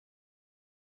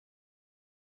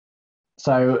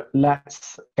So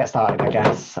let's get started, I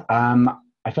guess.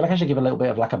 I feel like I should give a little bit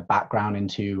of like a background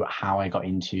into how I got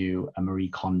into a Marie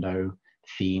Kondo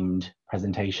themed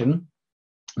presentation.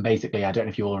 Basically, I don't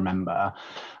know if you all remember,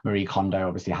 Marie Kondo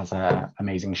obviously has an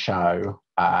amazing show,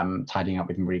 Tidying Up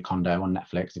with Marie Kondo on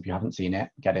Netflix. If you haven't seen it,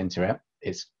 get into it.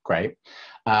 It's great.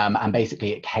 And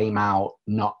basically it came out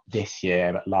not this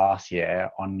year, but last year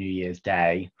on New Year's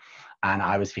Day. And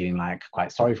I was feeling like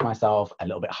quite sorry for myself, a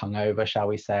little bit hungover, shall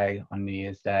we say, on New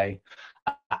Year's Day.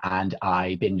 And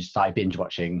I started binge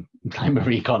watching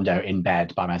Marie Kondo in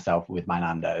bed by myself with my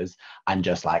Nando's and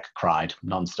just like cried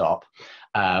nonstop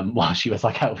while she was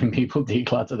like helping people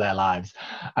declutter their lives.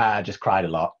 Just cried a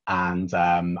lot. And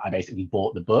I basically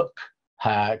bought the book.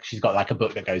 She's got like a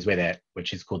book that goes with it,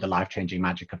 which is called The Life-Changing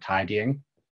Magic of Tidying.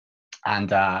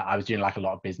 And I was doing like a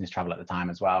lot of business travel at the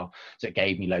time as well. So it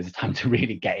gave me loads of time to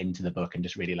really get into the book and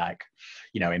just really like,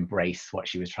 embrace what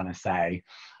she was trying to say.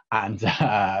 And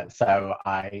so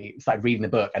I started reading the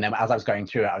book. And then as I was going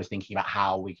through it, I was thinking about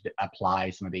how we could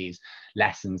apply some of these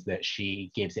lessons that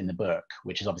she gives in the book,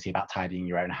 which is obviously about tidying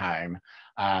your own home,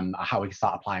 how we can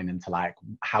start applying them to like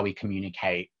how we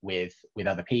communicate with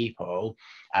other people.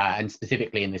 And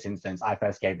specifically in this instance, I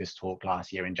first gave this talk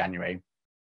last year in January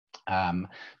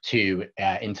to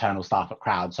internal staff at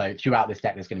Croud. So throughout this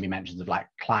deck, there's going to be mentions of like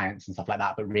clients and stuff like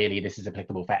that, but really this is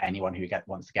applicable for anyone who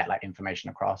wants to get like information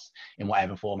across in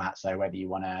whatever format. So whether you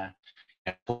want to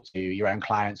talk to your own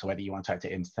clients or whether you want to talk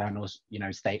to internal,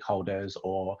 stakeholders,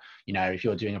 or, if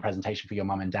you're doing a presentation for your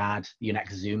mum and dad, your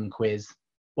next Zoom quiz,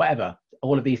 whatever,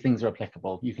 all of these things are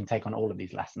applicable. You can take on all of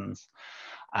these lessons.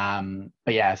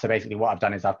 But yeah, so basically what I've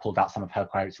done is I've pulled out some of her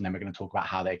quotes, and then we're going to talk about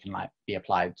how they can like be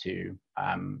applied to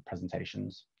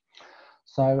presentations.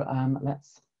 So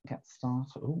let's get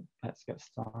started.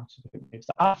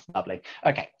 Lovely.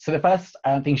 Okay, so the first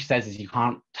thing she says is you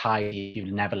can't tidy if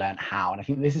you've never learned how. And I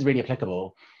think this is really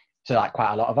applicable to like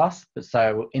quite a lot of us. But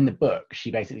so in the book, she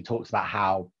basically talks about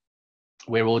how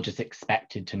we're all just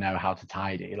expected to know how to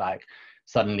tidy. Like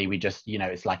suddenly we just,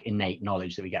 it's like innate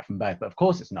knowledge that we get from birth. But of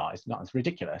course it's not. It's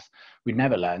ridiculous. We'd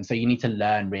never learn. So you need to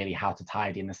learn really how to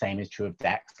tidy. And the same is true of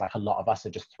decks. Like a lot of us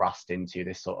are just thrust into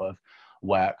this sort of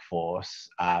workforce,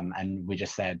 and we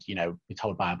just said, we're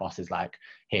told by our bosses like,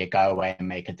 here, go away and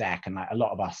make a deck. And like a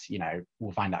lot of us,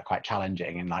 will find that quite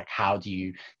challenging. And like, how do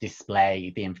you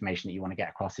display the information that you want to get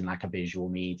across in like a visual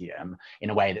medium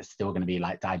in a way that's still going to be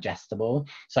like digestible?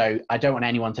 So I don't want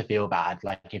anyone to feel bad.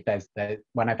 Like if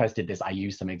when I posted this, I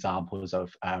used some examples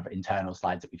of internal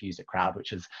slides that we've used at Croud,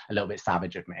 which is a little bit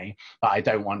savage of me, but I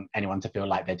don't want anyone to feel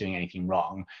like they're doing anything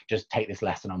wrong. Just take this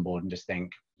lesson on board and just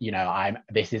think,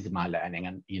 this is my learning,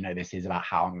 and this is about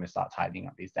how I'm going to start tidying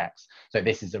up these decks. So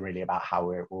this is really about how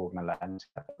we're all going to learn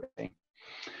together.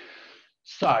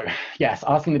 So yes,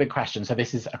 asking the big question. So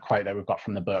this is a quote that we've got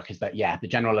from the book, is that the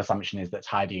general assumption is that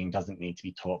tidying doesn't need to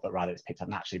be taught, but rather it's picked up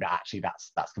naturally. But actually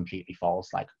that's completely false.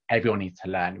 Like everyone needs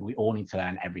to learn. We all need to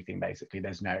learn everything basically.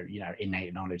 There's no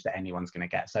innate knowledge that anyone's going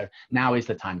to get. So now is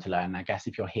the time to learn. I guess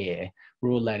if you're here, we're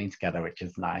all learning together, which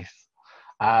is nice.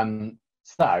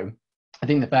 So I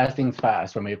think the first things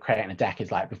first when we're creating a deck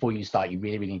is like, before you start, you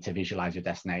really, really need to visualize your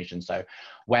destination. So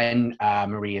when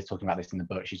Marie is talking about this in the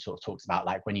book, she sort of talks about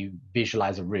like, when you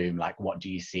visualize a room, like what do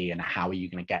you see and how are you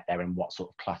going to get there and what sort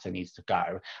of clutter needs to go?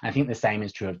 And I think the same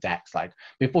is true of decks. Like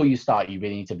before you start, you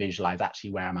really need to visualize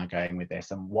actually, where am I going with this?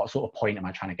 And what sort of point am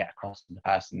I trying to get across to the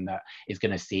person that is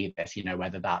going to see this,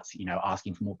 whether that's,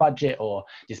 asking for more budget or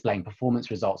displaying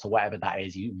performance results or whatever that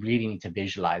is. You really need to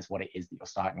visualize what it is that you're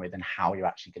starting with and how you're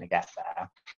actually going to get there.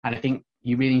 And I think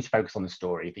you really need to focus on the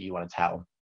story that you want to tell.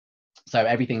 So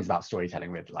everything's about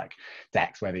storytelling with like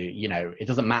decks, whether, it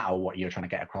doesn't matter what you're trying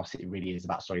to get across, it really is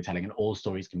about storytelling, and all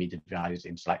stories can be divided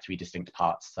into like 3 distinct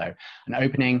parts. So an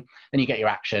opening, then you get your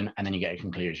action, and then you get a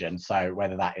conclusion. So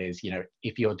whether that is,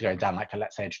 if you're going down like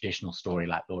let's say a traditional story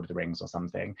like Lord of the Rings or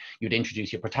something, you'd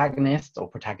introduce your protagonist or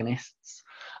protagonists,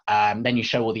 then you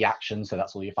show all the action, so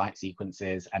that's all your fight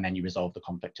sequences, and then you resolve the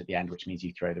conflict at the end, which means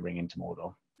you throw the ring into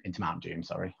Mount Doom,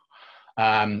 sorry.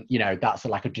 That's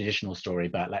like a traditional story.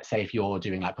 But let's say if you're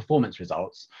doing like performance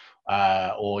results,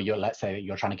 or let's say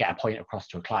you're trying to get a point across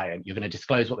to a client, you're going to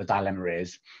disclose what the dilemma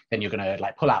is, then you're going to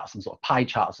like pull out some sort of pie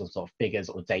charts or sort of figures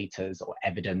or datas or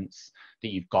evidence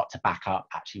that you've got to back up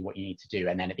actually what you need to do.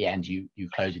 And then at the end, you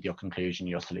close with your conclusion,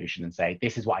 your solution, and say,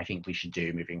 this is what I think we should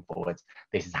do moving forward.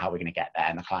 This is how we're going to get there.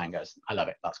 And the client goes, I love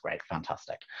it. That's great.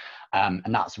 Fantastic. And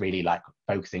that's really like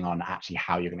focusing on actually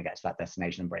how you're going to get to that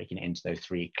destination and breaking it into those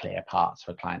 3 clear parts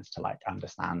for clients to like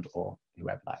understand, or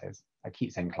whoever that is. I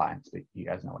keep saying clients, but you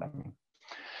guys know what I mean.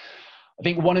 I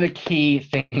think one of the key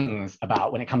things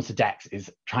about when it comes to decks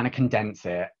is trying to condense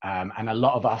it. And a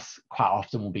lot of us quite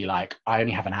often will be like, I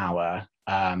only have an hour.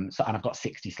 And I've got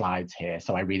 60 slides here,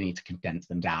 so I really need to condense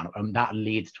them down. And that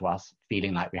leads to us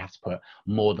feeling like we have to put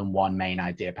more than one main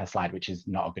idea per slide, which is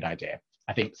not a good idea.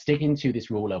 I think sticking to this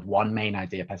rule of one main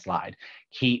idea per slide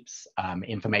keeps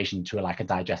information to a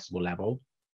digestible level.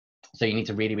 So you need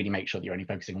to really, really make sure that you're only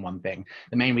focusing on one thing.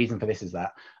 The main reason for this is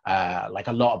that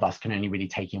a lot of us can only really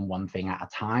take in one thing at a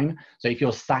time. So if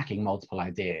you're stacking multiple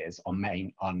ideas on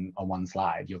one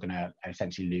slide, you're going to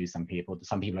essentially lose some people.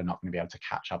 Some people are not going to be able to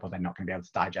catch up, or they're not going to be able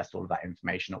to digest all of that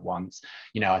information at once.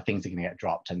 Things are going to get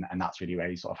dropped, and that's really where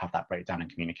you sort of have that breakdown in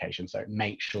communication. So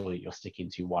make sure that you're sticking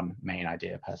to one main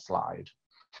idea per slide.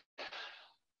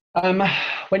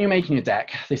 When you're making a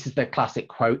deck, this is the classic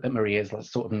quote that Marie is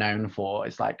sort of known for.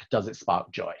 It's like, does it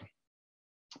spark joy?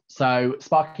 So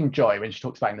sparking joy, when she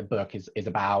talks about in the book, is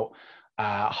about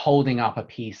holding up a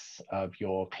piece of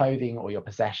your clothing or your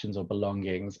possessions or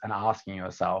belongings and asking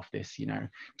yourself this,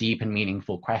 deep and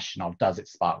meaningful question of, does it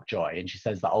spark joy? And she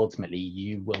says that ultimately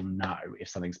you will know if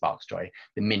something sparks joy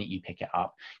the minute you pick it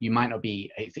up. You might not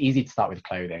be, it's easy to start with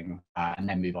clothing and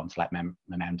then move on to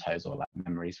mementos or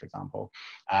memories, for example.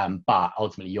 But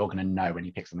ultimately you're going to know when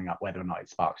you pick something up whether or not it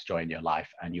sparks joy in your life,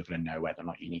 and you're going to know whether or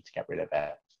not you need to get rid of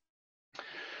it.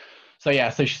 So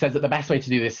she says that the best way to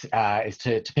do this is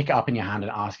to pick it up in your hand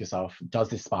and ask yourself, does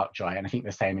this spark joy? And I think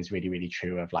the same is really, really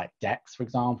true of decks, for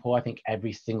example. I think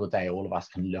every single day, all of us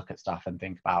can look at stuff and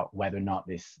think about whether or not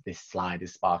this slide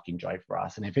is sparking joy for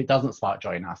us. And if it doesn't spark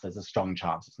joy in us, there's a strong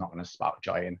chance it's not going to spark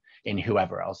joy in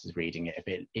whoever else is reading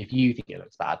it. If you think it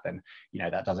looks bad, then,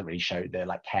 that doesn't really show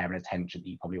the care and attention that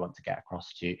you probably want to get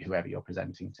across to whoever you're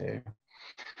presenting to.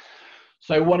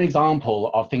 So one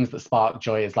example of things that spark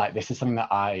joy is this is something that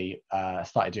I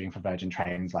started doing for Virgin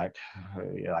Trains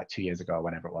 2 years ago or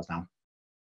whenever it was now.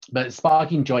 But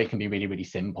sparking joy can be really, really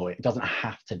simple. It doesn't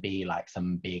have to be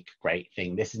some big, great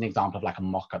thing. This is an example of a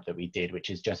mock-up that we did,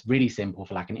 which is just really simple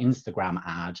for an Instagram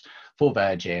ad for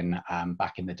Virgin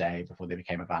back in the day before they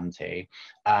became Avanti.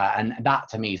 And that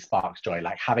to me sparks joy,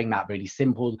 having that really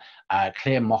simple,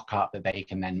 clear mock-up that they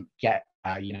can then get,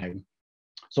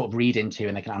 sort of read into,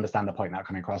 and they can understand the point that I'm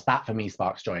coming across. That for me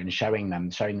sparks joy, and showing them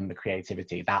the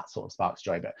creativity, that sort of sparks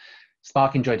joy. But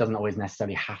sparking joy doesn't always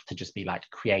necessarily have to just be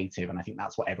creative, and I think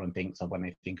that's what everyone thinks of when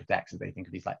they think of decks, is they think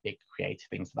of these big creative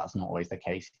things. But that's not always the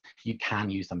case. You can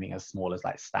use something as small as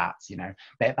stats,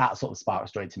 that sort of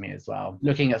sparks joy to me as well.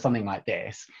 Looking at something like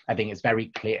this, I think it's very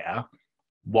clear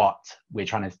what we're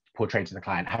trying to portray to the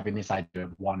client, having this idea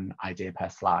of one idea per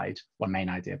slide, one main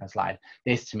idea per slide.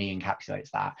 This to me encapsulates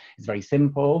that. It's very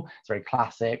simple, it's very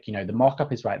classic. The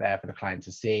mock-up is right there for the client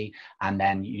to see, and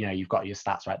then you've got your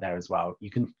stats right there as well.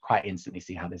 You can quite instantly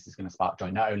see how this is going to spark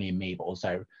joy, not only in me but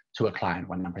also to a client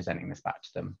when I'm presenting this back to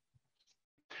them.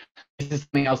 This is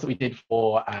something else that we did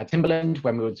for Timberland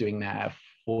when we were doing their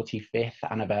 45th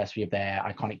anniversary of their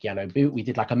iconic yellow boot. We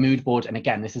did a mood board, and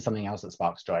again, this is something else that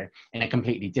sparks joy in a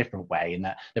completely different way, in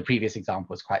that the previous example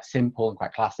was quite simple and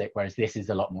quite classic, whereas this is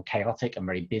a lot more chaotic and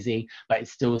very busy, but it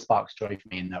still sparks joy for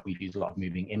me in that we've used a lot of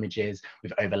moving images,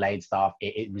 we've overlaid stuff.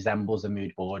 It resembles a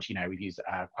mood board. We've used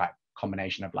quite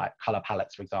combination of color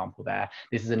palettes, for example. There,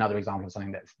 this is another example of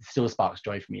something that still sparks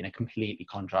joy for me in a completely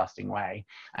contrasting way,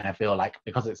 and I feel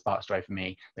because it sparks joy for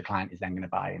me, the client is then going to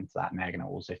buy into that, and they're going to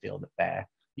also feel that they're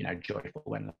joyful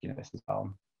when looking at this as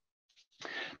well.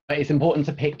 But it's important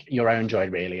to pick your own joy,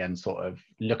 really, and sort of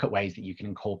look at ways that you can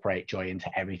incorporate joy into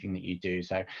everything that you do.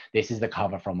 So this is the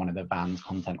cover from one of the band's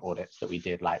content audits that we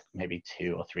did maybe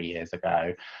 2 or 3 years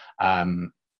ago,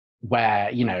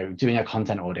 where doing a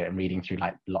content audit and reading through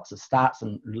lots of stats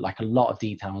and a lot of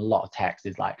detail and a lot of text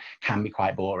is can be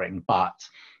quite boring, but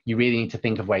you really need to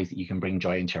think of ways that you can bring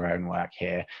joy into your own work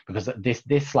here, because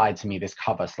this slide to me, this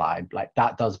cover slide,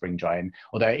 that does bring joy in.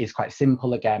 Although it is quite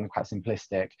simple, again, quite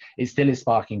simplistic, it still is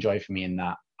sparking joy for me in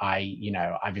that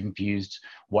I've infused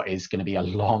what is going to be a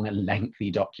long and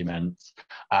lengthy document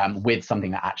with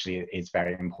something that actually is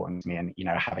very important to me, and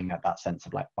having that sense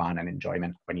of fun and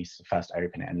enjoyment when you first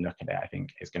open it and look at it, I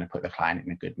think is going to put the client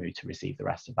in a good mood to receive the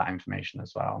rest of that information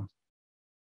as well.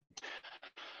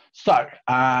 So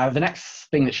the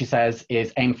next thing that she says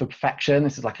is aim for perfection.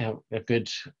 This is a good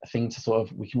thing to sort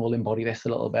of, we can all embody this a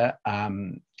little bit.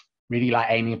 Really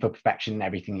aiming for perfection in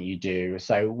everything that you do.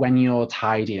 So when you're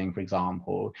tidying, for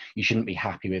example, you shouldn't be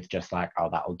happy with just oh,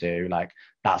 that'll do.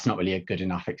 That's not really a good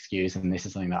enough excuse. And this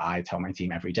is something that I tell my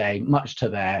team every day, much to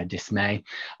their dismay,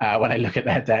 when I look at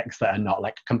their decks that are not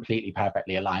completely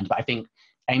perfectly aligned. But I think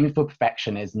aiming for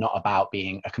perfection is not about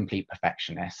being a complete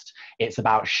perfectionist. It's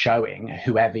about showing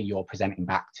whoever you're presenting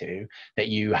back to that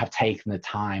you have taken the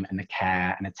time and the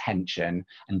care and attention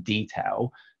and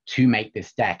detail to make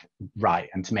this deck right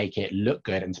and to make it look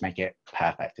good and to make it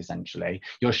perfect. Essentially,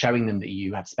 you're showing them that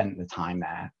you have spent the time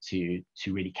there to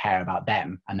really care about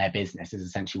them and their business, is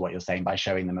essentially what you're saying by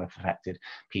showing them a perfected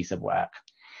piece of work.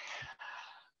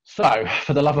 So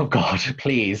for the love of God,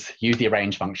 please use the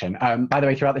arrange function. By the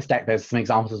way, throughout this deck, there's some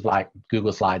examples of like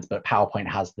Google Slides, but PowerPoint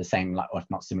has the same, like, or if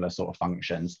not similar sort of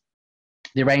functions.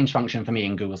 The arrange function for me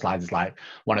in Google Slides is like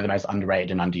one of the most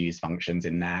underrated and underused functions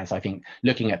in there. So I think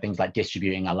looking at things like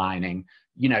distributing, aligning,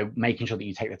 you know, making sure that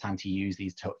you take the time to use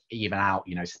these to even out,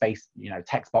 you know, space, you know,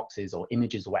 text boxes or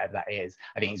images or whatever that is,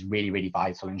 I think is really, really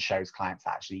vital and shows clients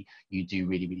that actually you do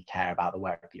really, really care about the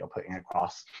work that you're putting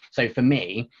across. So for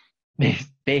me,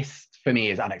 this for me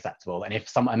is unacceptable. And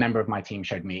if a member of my team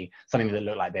showed me something that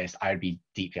looked like this, I would be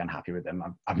deeply unhappy with them.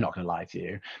 I'm not going to lie to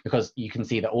you, because you can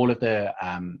see that all of the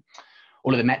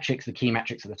metrics, the key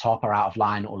metrics at the top are out of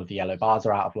line. All of the yellow bars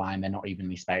are out of line. They're not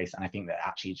evenly spaced. And I think that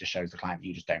actually just shows the client that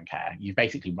you just don't care. You've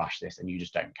basically rushed this and you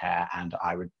just don't care. And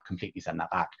I would completely send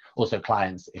that back. Also,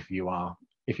 clients, if you're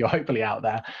hopefully out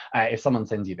there, if someone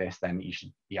sends you this, then you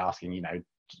should be asking, you know,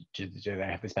 do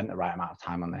they spend the right amount of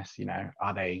time on this? You know,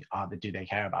 do they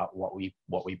care about what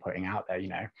we're putting out there? You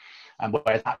know,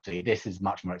 whereas actually this is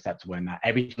much more acceptable in that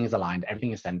everything is aligned,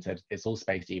 everything is centered, it's all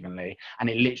spaced evenly, and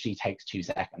it literally takes 2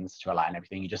 seconds to align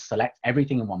everything. You just select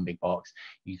everything in one big box,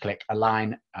 you click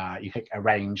align, you click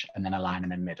arrange, and then align,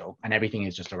 and then middle, and everything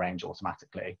is just arranged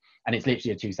automatically. And it's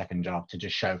literally a 2-second job to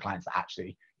just show clients that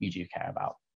actually you do care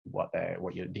about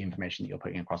the information that you're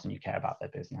putting across, and you care about their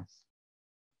business.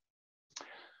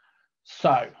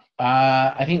 So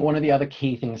I think one of the other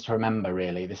key things to remember,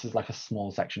 really, this is like a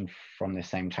small section from this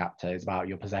same chapter, is about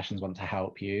your possessions want to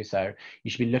help you. So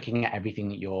you should be looking at everything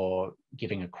that you're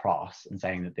giving across and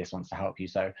saying that this wants to help you.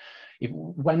 So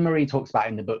when Marie talks about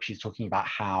in the book, she's talking about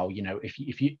how, you know,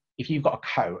 if you've got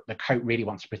a coat, the coat really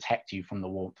wants to protect you from the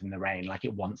warmth and the rain, like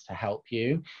it wants to help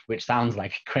you, which sounds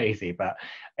like crazy, but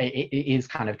it is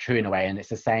kind of true in a way. And it's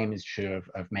the same is true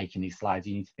of making these slides.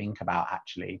 You need to think about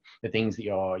actually the things that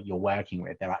you're working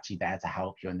with, they're actually there to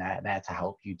help you, and they're there to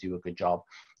help you do a good job.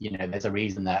 You know, there's a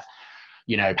reason that,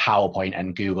 you know, PowerPoint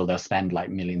and Google, they'll spend like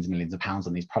millions and millions of pounds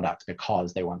on these products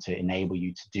because they want to enable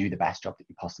you to do the best job that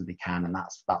you possibly can. And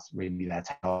that's really there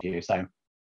to help you. So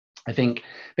I think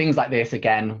things like this,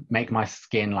 again, make my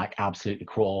skin like absolutely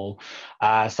crawl.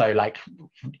 So like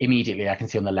immediately I can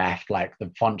see on the left, like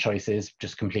the font choices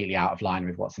just completely out of line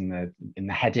with what's in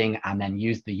the heading, and then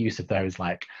the use of those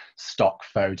like stock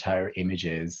photo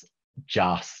images,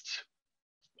 just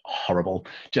horrible,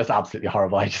 just absolutely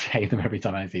horrible. I just hate them every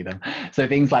time I see them. So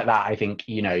things like that, I think,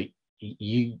 you know,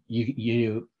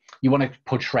 you want to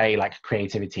portray like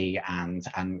creativity and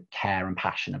care and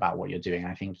passion about what you're doing.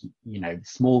 I think, you know,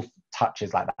 small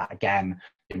touches like that, again,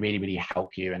 they really, really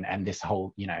help you. And this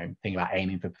whole, you know, thing about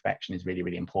aiming for perfection is really,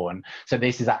 really important. So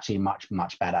this is actually much,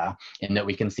 much better in that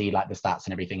we can see like the stats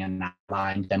and everything and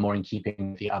aligned. They're more in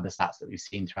keeping with the other stats that we've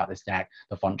seen throughout this deck.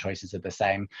 The font choices are the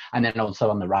same. And then also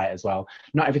on the right as well,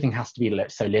 not everything has to be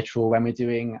so literal when we're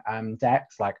doing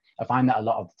decks. Like I find that a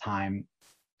lot of the time,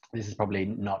 this is probably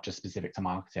not just specific to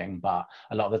marketing, but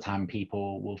a lot of the time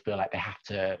people will feel like they have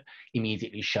to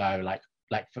immediately show like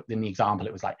in the example,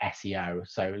 it was like SEO.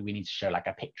 So we need to show like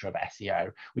a picture of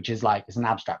SEO, which is like, it's an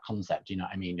abstract concept. You know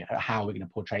what I mean? How are we going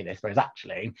to portray this? Whereas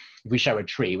actually, if we show a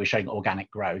tree, we're showing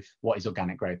organic growth. What is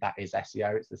organic growth? That is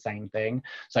SEO. It's the same thing.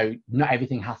 So not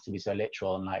everything has to be so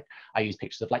literal. And like, I use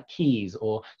pictures of like keys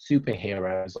or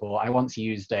superheroes, or I once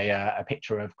used a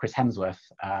picture of Chris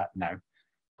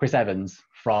Evans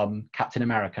from Captain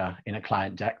America in a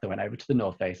client deck that went over to the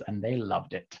North Face, and they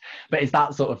loved it. But it's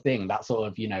that sort of thing, that sort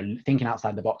of, you know, thinking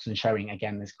outside the box and showing,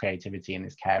 again, this creativity and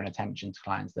this care and attention to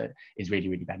clients that is really,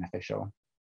 really beneficial.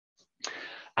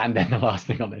 And then the last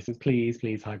thing on this is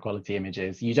please high quality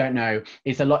images. You don't know,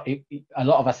 it's a lot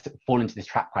of us fall into this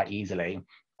trap quite easily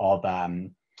of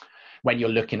when you're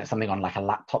looking at something on like a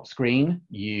laptop screen,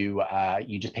 you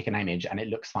just pick an image and it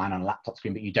looks fine on a laptop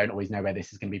screen, but you don't always know where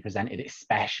this is going to be presented,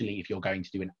 especially if you're going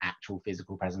to do an actual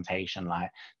physical presentation.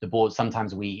 Like the board,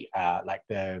 sometimes we like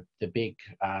the big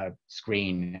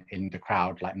screen in the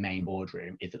Croud like main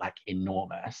boardroom is like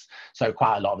enormous. So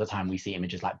quite a lot of the time we see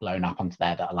images like blown up onto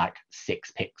there that are like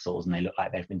 6 pixels and they look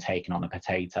like they've been taken on a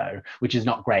potato, which is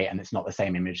not great. And it's not the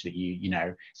same image that you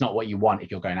know, it's not what you want if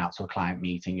you're going out to a client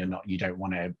meeting. You don't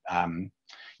want to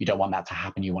you don't want that to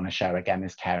happen. You want to show, again,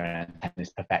 this care and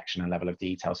this perfection and level of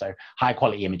detail. So high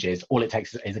quality images, all it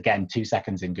takes is again 2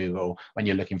 seconds in Google when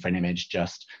you're looking for an image,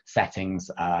 just settings,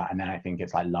 and then I think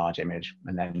it's like large image,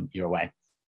 and then you're away.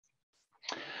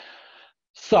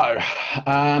 So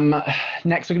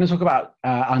next we're going to talk about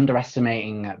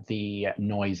underestimating the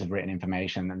noise of written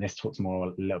information, and this talks a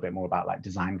little bit more about like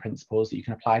design principles that you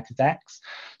can apply to decks.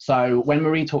 So when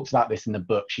Marie talks about this in the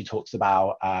book, she talks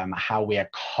about how we are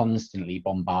constantly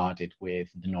bombarded with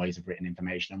the noise of written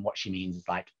information, and what she means is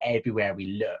like everywhere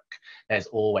we look there's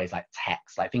always like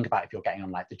text. Like think about if you're getting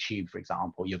on like the tube, for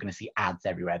example, you're going to see ads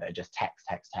everywhere that are just text.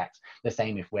 The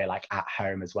same if we're like at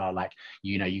home as well, like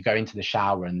you know, you go into the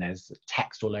shower and there's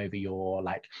text all over your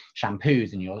like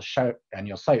shampoos and your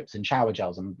soaps and shower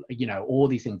gels, and you know, all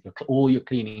these things, all your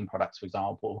cleaning products, for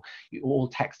example, you all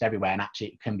text everywhere, and actually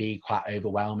it can be quite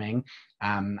overwhelming.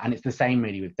 And it's the same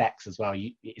really with decks as well.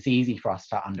 It's easy for us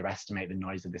to underestimate the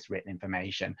noise of this written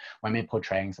information. When we're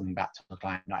portraying something back to a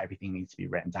client, not everything needs to be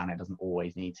written down. It doesn't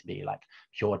always need to be like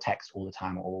pure text all the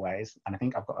time or always. And I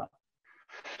think I've got that.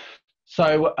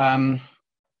 So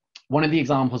one of the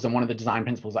examples and one of the design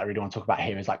principles that I really want to talk about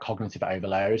here is like cognitive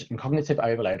overload. And cognitive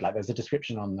overload, like there's a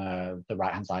description on the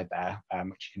right hand side there,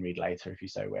 which you can read later if you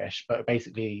so wish. But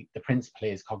basically the principle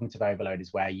is cognitive overload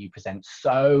is where you present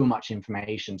so much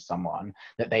information to someone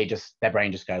that their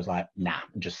brain just goes like, nah,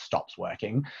 and just stops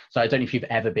working. So I don't know if you've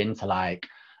ever been to like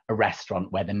a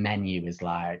restaurant where the menu is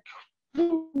like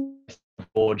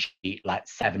board sheet, like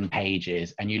 7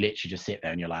 pages, and you literally just sit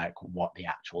there and you're like, what the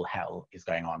actual hell is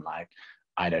going on? Like,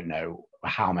 I don't know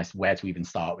where to even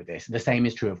start with this. The same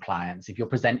is true of clients. If you're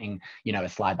presenting, you know, a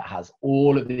slide that has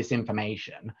all of this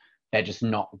information, they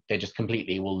just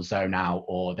completely will zone out,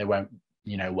 or they won't,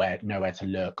 you know, nowhere to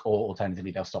look, or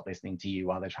alternatively, they'll stop listening to you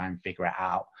while they try and figure it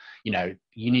out. You know,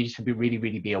 you need to be really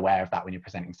be aware of that when you're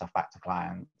presenting stuff back to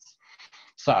clients.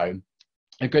 So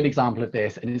a good example of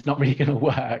this, and it's not really going to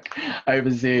work over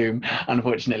Zoom,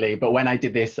 unfortunately, but when I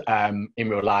did this in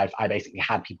real life, I basically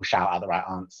had people shout out the right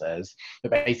answers. But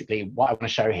basically what I want to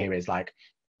show here is like,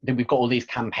 we've got all these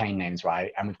campaign names,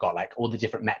 right? And we've got like all the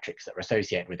different metrics that are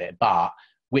associated with it, but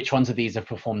which ones of these have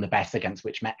performed the best against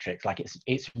which metrics? Like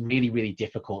it's really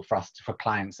difficult for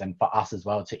clients and for us as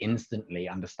well to instantly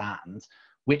understand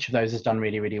which of those has done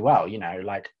really well. You know,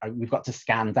 like we've got to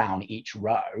scan down each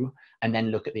row and then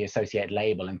look at the associated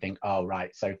label and think, oh, right,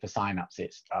 so for signups,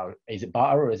 it's, is it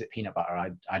butter or is it peanut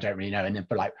butter? I don't really know. And then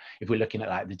for like, if we're looking at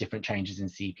like the different changes in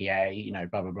CPA, you know,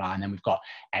 blah, and then we've got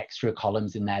extra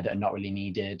columns in there that are not really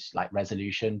needed, like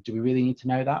resolution. Do we really need to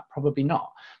know that? Probably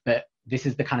not. But this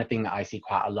is the kind of thing that I see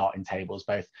quite a lot in tables,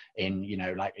 both in, you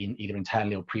know, like in either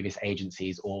internally or previous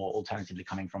agencies, or alternatively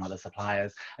coming from other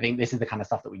suppliers. I think this is the kind of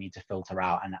stuff that we need to filter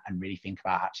out and really think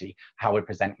about actually how we're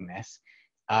presenting this.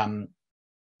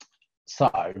 So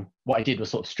what I did was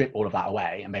sort of strip all of that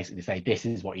away and basically say, this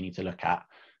is what you need to look at.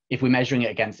 If we're measuring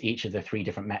it against each of the 3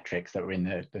 different metrics that were in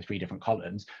the 3 different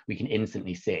columns, we can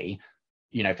instantly see,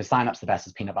 you know, for signups, the best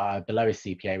was peanut butter, the lowest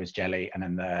CPA was jelly, and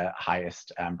then the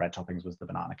highest bread toppings was the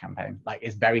banana campaign. Like,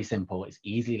 it's very simple, it's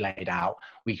easily laid out.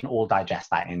 We can all digest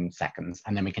that in seconds,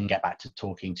 and then we can get back to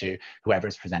talking to whoever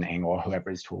is presenting or whoever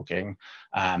is talking,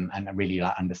 and really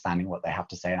like understanding what they have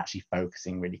to say and actually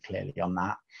focusing really clearly on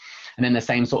that. And then the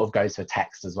same sort of goes for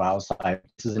text as well. So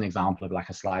this is an example of like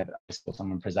a slide that I saw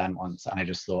someone present once, and I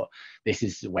just thought, this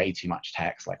is way too much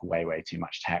text, like way too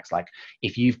much text. Like,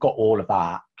 if you've got all of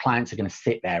that, clients are going to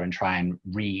sit there and try and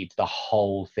read the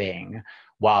whole thing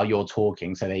while you're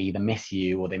talking, so they either miss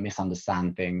you or they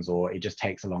misunderstand things, or it just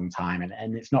takes a long time,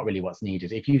 and it's not really what's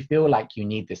needed. If you feel like you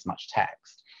need this much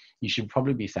text, you should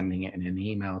probably be sending it in an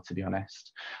email, to be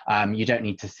honest. You don't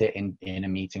need to sit in a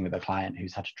meeting with a client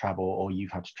who's had to travel, or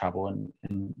you've had to travel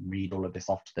and read all of this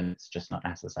off to them. It's just not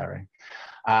necessary.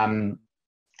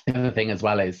 The other thing as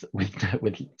well is with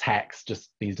text,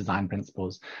 just these design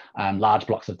principles, large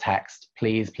blocks of text,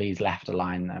 please left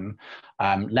align them.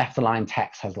 Left align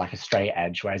text has like a straight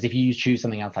edge, whereas if you choose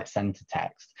something else like center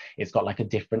text, it's got like a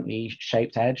differently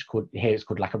shaped edge. Here it's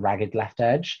called like a ragged left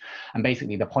edge. And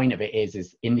basically the point of it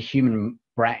is in the human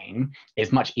brain,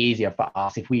 it's much easier for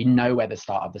us if we know where the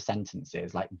start of the sentence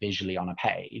is, like visually on a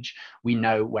page, we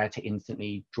know where to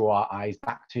instantly draw our eyes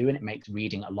back to, and it makes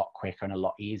reading a lot quicker and a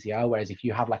lot easier. Whereas if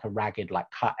you have like a ragged like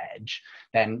cut edge,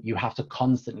 then you have to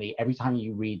constantly, every time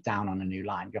you read down on a new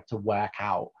line, you have to work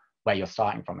out where you're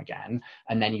starting from again,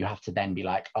 and then you have to then be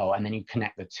like, oh, and then you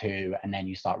connect the two and then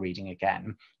you start reading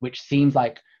again, which seems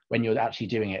like when you're actually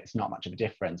doing it, it's not much of a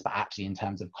difference, but actually in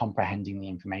terms of comprehending the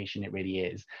information, it really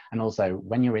is. And also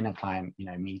when you're in a client, you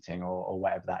know, meeting or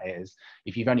whatever that is,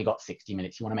 if you've only got 60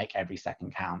 minutes, you want to make every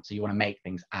second count. So you want to make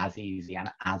things as easy and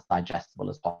as digestible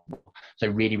as possible. So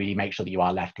really, really make sure that you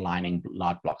are left lining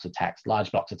large blocks of text.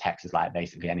 Large blocks of text is like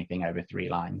basically anything over 3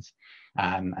 lines.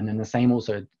 And then the same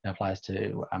also applies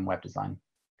to web design,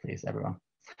 please, everyone.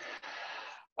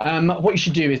 What you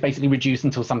should do is basically reduce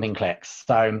until something clicks.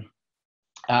 So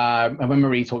and when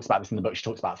Marie talks about this in the book, she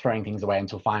talks about throwing things away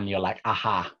until finally you're like,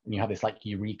 aha, and you have this like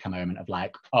eureka moment of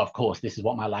like, oh, of course, this is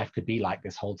what my life could be like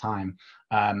this whole time.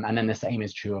 And then the same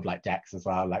is true of like decks as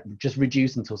well, like just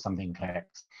reduce until something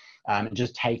clicks. And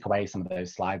just take away some of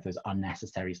those slides, those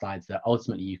unnecessary slides that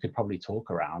ultimately you could probably talk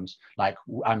around. Like,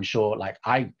 I'm sure, like,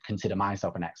 I consider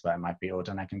myself an expert in my field,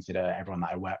 and I consider everyone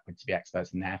that I work with to be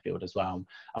experts in their field as well.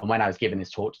 And when I was giving this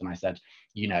talk to them, I said,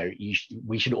 you know,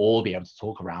 we should all be able to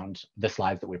talk around the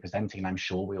slides that we're presenting, and I'm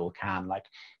sure we all can. Like,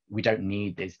 we don't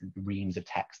need these reams of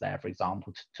text there, for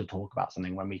example, to talk about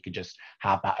something, when we could just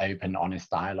have that open, honest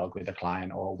dialogue with the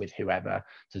client or with whoever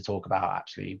to talk about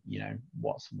actually, you know,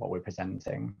 what we're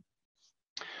presenting.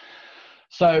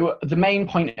 So the main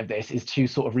point of this is to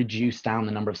sort of reduce down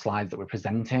the number of slides that we're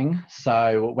presenting.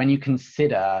 So when you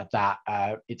consider that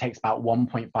it takes about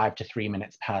 1.5 to 3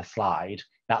 minutes per slide,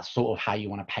 that's sort of how you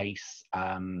want to pace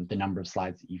the number of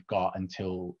slides that you've got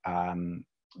until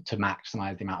to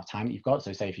maximize the amount of time that you've got.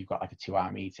 So say if you've got like a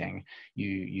 2-hour meeting,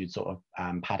 you'd sort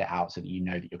of pad it out so that you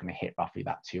know that you're going to hit roughly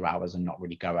that 2 hours and not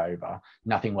really go over.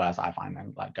 Nothing worse, I find,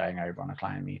 than like going over on a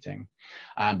client meeting.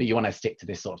 But you want to stick to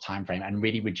this sort of time frame, and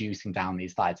really reducing down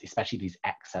these slides, especially these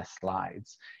excess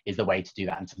slides, is the way to do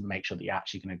that, and to make sure that you're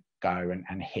actually going to go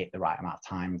and hit the right amount of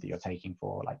time that you're taking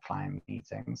for like client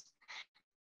meetings.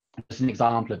 Just an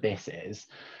example of this is,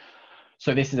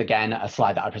 so this is again a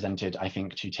slide that I presented, I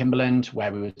think, to Timberland,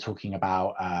 where we were talking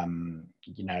about,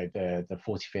 you know, the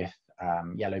 45th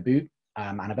Yellow Boot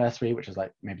anniversary, which was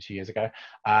like maybe 2 years ago.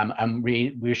 And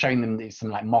we were showing them some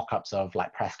like mock-ups of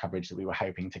like press coverage that we were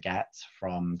hoping to get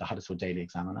from the Huddersfield Daily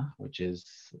Examiner, which is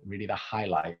really the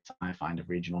highlight, I find, of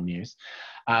regional news.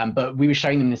 But we were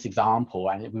showing them this example,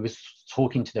 and we were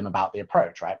talking to them about the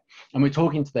approach, right? And we're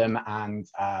talking to them, and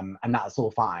that's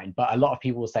all fine. But a lot of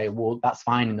people will say, well, that's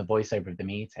fine in the voiceover of the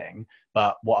meeting,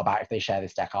 but what about if they share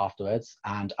this deck afterwards?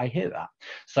 And I hear that.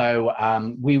 So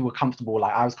we were comfortable,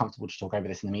 like I was comfortable to talk over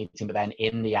this in the meeting, but then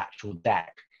in the actual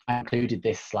deck, I included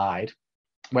this slide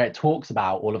where it talks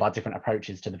about all of our different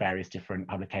approaches to the various different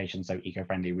publications, so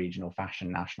eco-friendly, regional,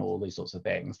 fashion, national, all these sorts of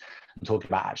things, and talking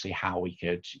about actually how we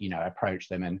could, you know, approach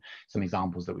them and some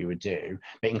examples that we would do,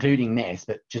 but including this,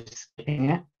 but just skipping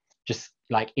it. Just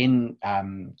like in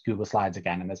Google Slides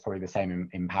again, and there's probably the same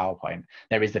in PowerPoint,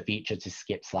 there is the feature to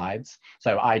skip slides.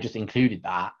 So I just included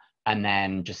that and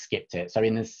then just skipped it. So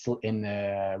in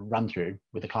the run through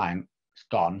with the client, it's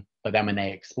gone. But then when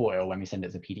they export it, or when we send it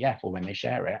as a PDF, or when they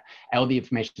share it, all the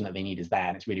information that they need is there,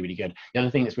 and it's really, really good. The other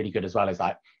thing that's really good as well is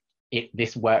like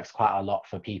this works quite a lot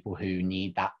for people who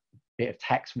need that bit of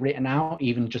text written out,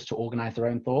 even just to organize their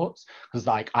own thoughts, because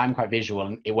like I'm quite visual,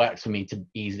 and it works for me to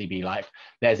easily be like,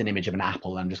 there's an image of an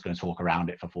apple, and I'm just going to talk around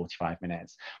it for 45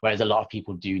 minutes, whereas a lot of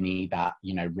people do need that,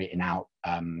 you know, written out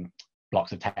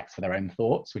blocks of text for their own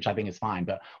thoughts, which I think is fine.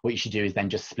 But what you should do is then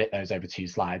just split those over 2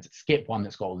 slides, skip one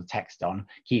that's got all the text on,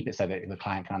 keep it so that the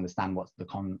client can understand what the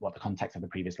context of the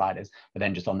previous slide is, but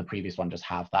then just on the previous one, just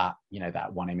have that, you know,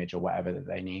 that one image or whatever that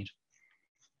they need.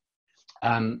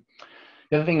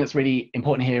 The other thing that's really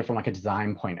important here from like a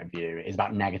design point of view is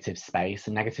about negative space.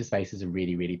 And negative space is a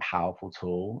really, really powerful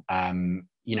tool.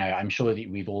 You know, I'm sure that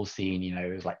we've all seen, you know,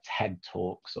 there's like TED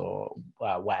Talks or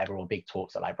whatever, or big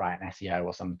talks at like Brighton SEO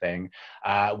or something,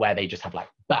 where they just have like,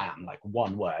 bam, like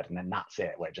one word, and then that's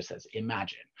it, where it just says,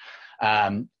 imagine.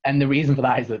 And the reason for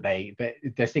that is that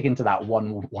they're sticking to that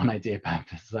one idea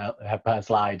per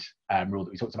slide rule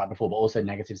that we talked about before, but also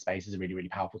negative space is a really, really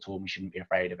powerful tool, and we shouldn't be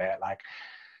afraid of it. Like,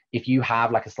 if you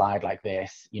have like a slide like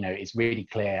this, you know, it's really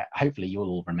clear, hopefully you'll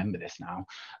all remember this now,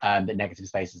 that negative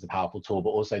space is a powerful tool,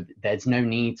 but also there's no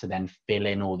need to then fill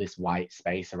in all this white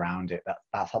space around it.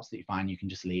 That's absolutely fine. You can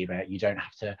just leave it. You don't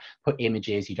have to put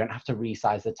images. You don't have to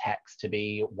resize the text to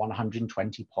be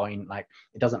 120 point, like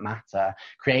it doesn't matter.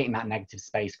 Creating that negative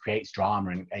space creates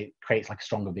drama, and it creates like a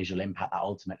stronger visual impact that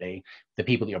ultimately the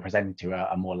people that you're presenting to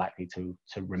are more likely to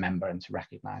remember and to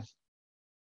recognize.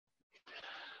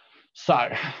 So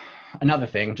another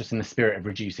thing, just in the spirit of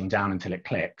reducing down until it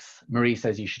clicks, Marie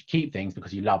says you should keep things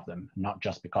because you love them, not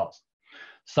just because.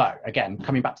 So again,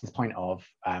 coming back to this point of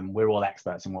we're all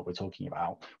experts in what we're talking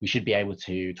about, we should be able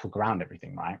to talk around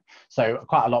everything, right? So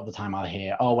quite a lot of the time I'll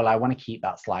hear, oh, well, I want to keep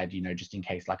that slide, you know, just in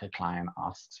case like a client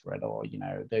asks for it, or, you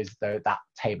know, that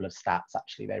table of stats,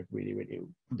 actually,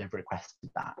 they've requested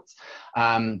that.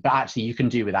 But actually you can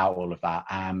do without all of that.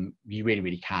 You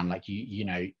really can, like, you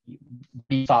know,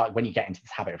 you start, when you get into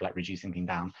this habit of like reducing things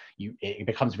down, it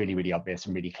becomes really obvious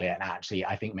and really clear, and actually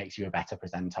I think makes you a better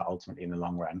presenter ultimately in the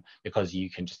long run, because you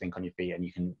can just think on your feet, and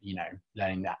you can, you know,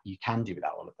 learning that you can do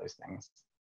without all of those things.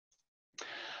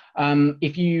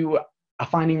 If you are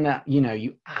finding that, you know,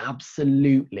 you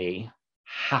absolutely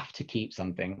have to keep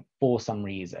something for some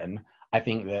reason, I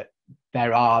think that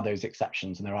there are those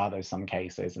exceptions, and there are those some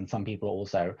cases, and some people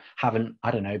also haven't,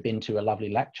 I don't know, been to a lovely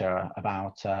lecture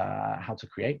about how to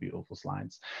create beautiful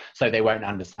slides, so they won't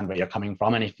understand where you're coming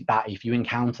from. And if you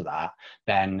encounter that,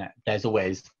 then there's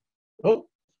always, oh,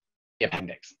 the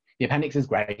appendix. The appendix is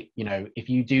great. You know, if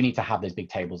you do need to have those big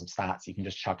tables of stats, you can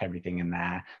just chuck everything in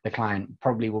there. The client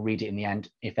probably will read it in the end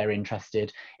if they're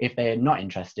interested. If they're not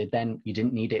interested, then you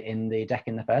didn't need it in the deck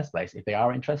in the first place. If they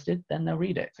are interested, then they'll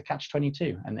read it. It's a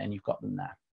catch-22, and then you've got them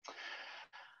there.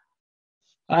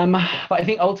 But I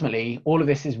think ultimately all of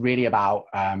this is really about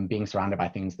being surrounded by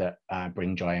things that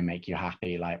bring joy and make you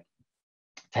happy. Like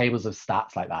tables of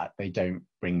stats like that, they don't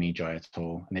bring me joy at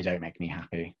all, and they don't make me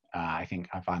happy. I think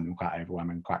I find them quite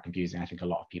overwhelming, quite confusing. I think a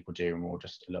lot of people do, and we're all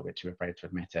just a little bit too afraid to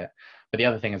admit it. But the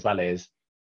other thing as well is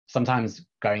sometimes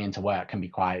going into work can be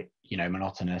quite, you know,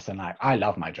 monotonous. And like, I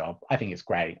love my job. I think it's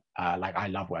great. Like, I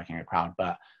love working at Croud,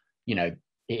 but, you know,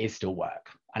 it is still work.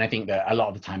 And I think that a lot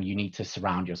of the time you need to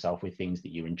surround yourself with things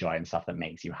that you enjoy and stuff that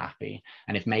makes you happy.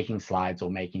 And if making slides or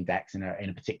making decks in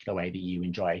a particular way that you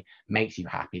enjoy makes you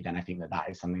happy, then I think that that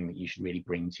is something that you should really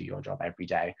bring to your job every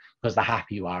day. Because the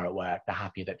happier you are at work, the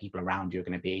happier that people around you are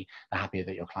going to be, the happier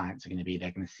that your clients are going to be.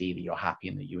 They're going to see that you're happy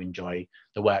and that you enjoy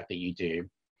the work that you do.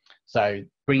 So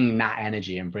bringing that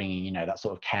energy and bringing, you know, that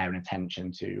sort of care and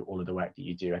attention to all of the work that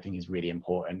you do, I think is really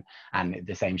important. And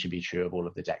the same should be true of all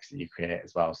of the decks that you create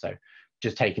as well. So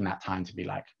just taking that time to be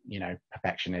like, you know,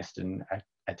 perfectionist and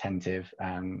attentive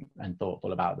and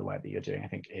thoughtful about the work that you're doing, I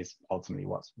think is ultimately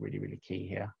what's really key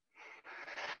here.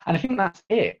 And I think that's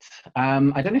it.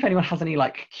 I don't know if anyone has any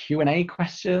like Q&A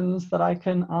questions that I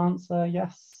can answer.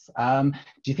 Yes. Do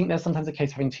you think there's sometimes a case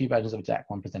of having two versions of a deck,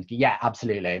 one presented? Yeah,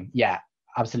 absolutely. Yeah,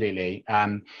 absolutely.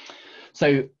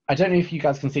 So I don't know if you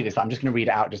guys can see this, but I'm just going to read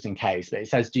it out just in case. But it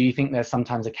says, do you think there's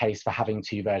sometimes a case for having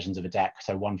two versions of a deck?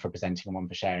 So one for presenting and one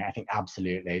for sharing? I think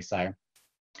absolutely. So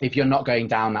if you're not going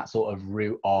down that sort of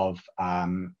route of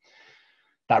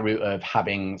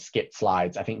having skipped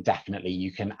slides, I think definitely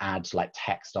you can add like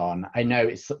text on. I know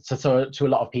it's so to a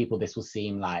lot of people this will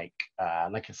seem like a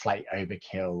slight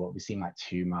overkill, or it will seem like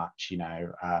too much, you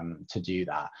know, to do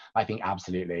that. I think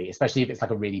absolutely, especially if it's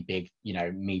like a really big, you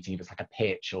know, meeting, if it's like a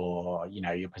pitch, or, you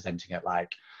know, you're presenting at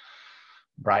like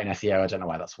Brighton SEO. I don't know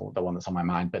why that's the one that's on my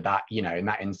mind, but that, you know, in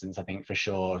that instance, I think for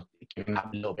sure giving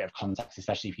that little bit of context,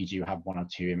 especially if you do have one or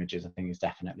two images, I think is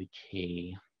definitely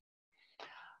key.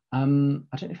 I don't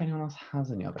know if anyone else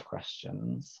has any other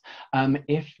questions.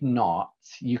 If not,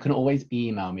 you can always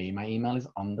email me. My email is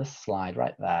on the slide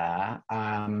right there.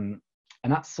 And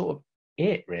that's sort of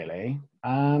it, really.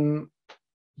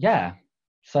 Yeah,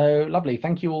 so lovely.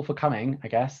 Thank you all for coming, I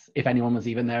guess. If anyone was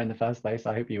even there in the first place,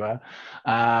 I hope you were.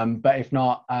 But if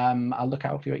not, I'll look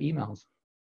out for your emails.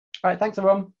 All right, thanks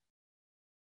everyone.